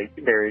that, like,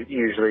 they're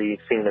usually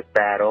seen as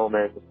bad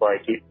omens,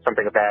 like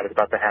something bad is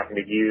about to happen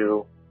to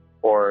you,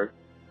 or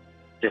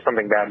just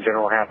something bad in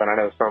general happen. I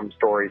know some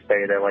stories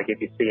say that, like, if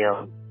you see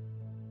them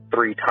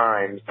 3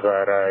 times,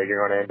 that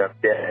you're going to end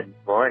up dead.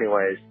 Well,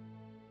 anyways,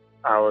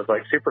 I was,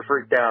 like, super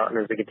freaked out, and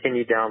as we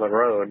continued down the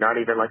road, not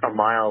even, like, a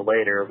mile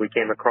later, we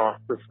came across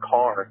this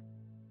car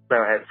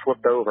that had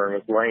flipped over and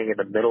was laying in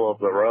the middle of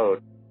the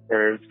road.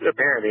 And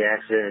apparently the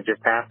accident had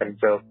just happened,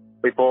 so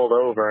we pulled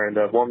over, and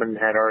the woman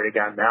had already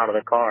gotten out of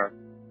the car.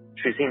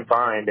 She seemed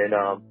fine, and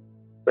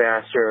we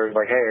asked her,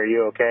 like, hey, are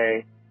you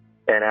okay?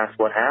 And asked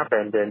what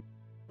happened, and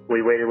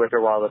we waited with her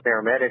while the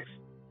paramedics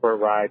were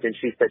arrived, and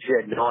she said she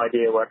had no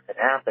idea what had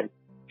happened.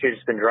 She had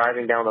just been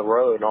driving down the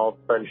road, and all of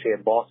a sudden she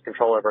had lost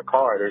control of her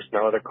car. There's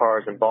no other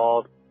cars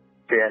involved.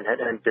 She hadn't had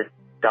to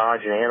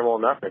dodge an animal,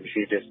 nothing.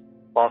 She just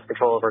lost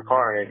control of her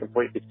car, and it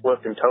completely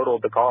flipped and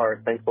totaled the car.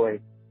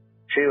 Thankfully,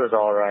 she was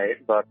all right,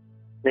 but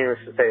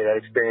needless to say, that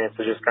experience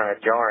was just kind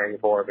of jarring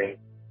for me.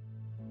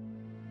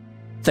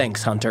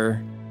 Thanks,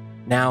 Hunter.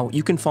 Now,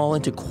 you can fall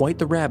into quite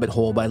the rabbit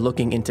hole by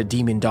looking into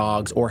demon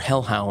dogs or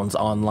hellhounds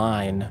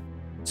online.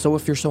 So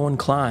if you're so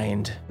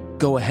inclined,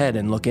 go ahead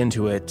and look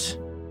into it.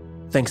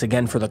 Thanks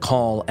again for the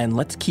call, and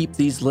let's keep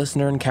these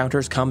listener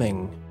encounters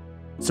coming.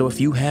 So if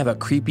you have a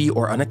creepy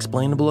or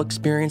unexplainable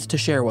experience to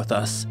share with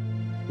us,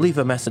 leave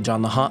a message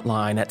on the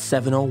hotline at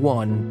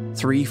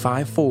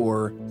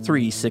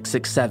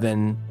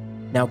 701-354-3667.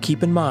 Now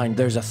keep in mind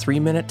there's a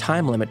 3-minute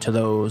time limit to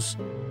those,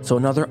 so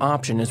another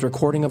option is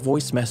recording a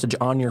voice message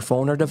on your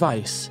phone or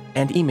device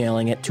and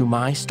emailing it to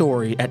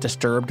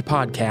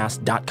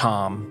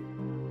mystory@disturbedpodcast.com.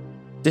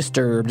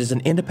 Disturbed is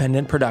an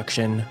independent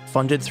production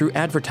funded through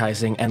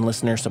advertising and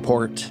listener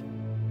support.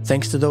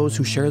 Thanks to those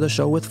who share the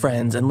show with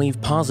friends and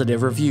leave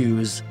positive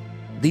reviews.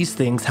 These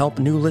things help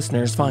new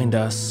listeners find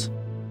us.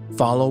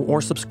 Follow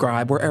or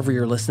subscribe wherever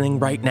you're listening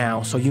right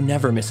now so you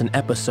never miss an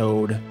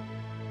episode.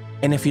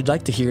 And if you'd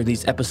like to hear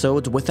these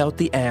episodes without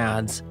the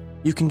ads,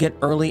 you can get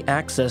early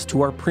access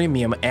to our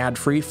premium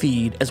ad-free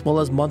feed as well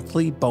as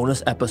monthly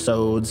bonus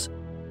episodes.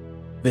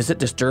 Visit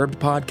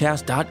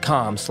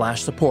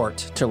disturbedpodcast.com/support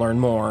to learn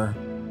more.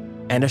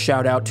 And a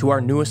shout out to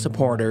our newest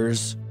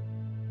supporters,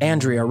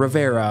 Andrea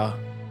Rivera,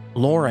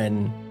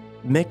 Lauren,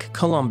 Mick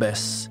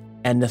Columbus,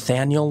 and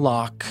Nathaniel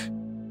Locke.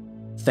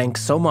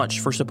 Thanks so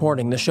much for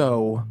supporting the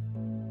show.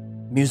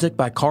 Music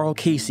by Carl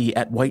Casey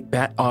at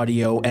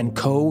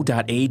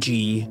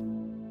whitebataudio.co.ag.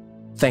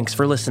 Thanks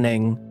for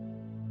listening.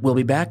 We'll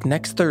be back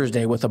next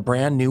Thursday with a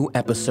brand new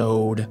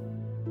episode.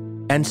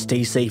 And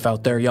stay safe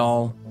out there,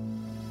 y'all.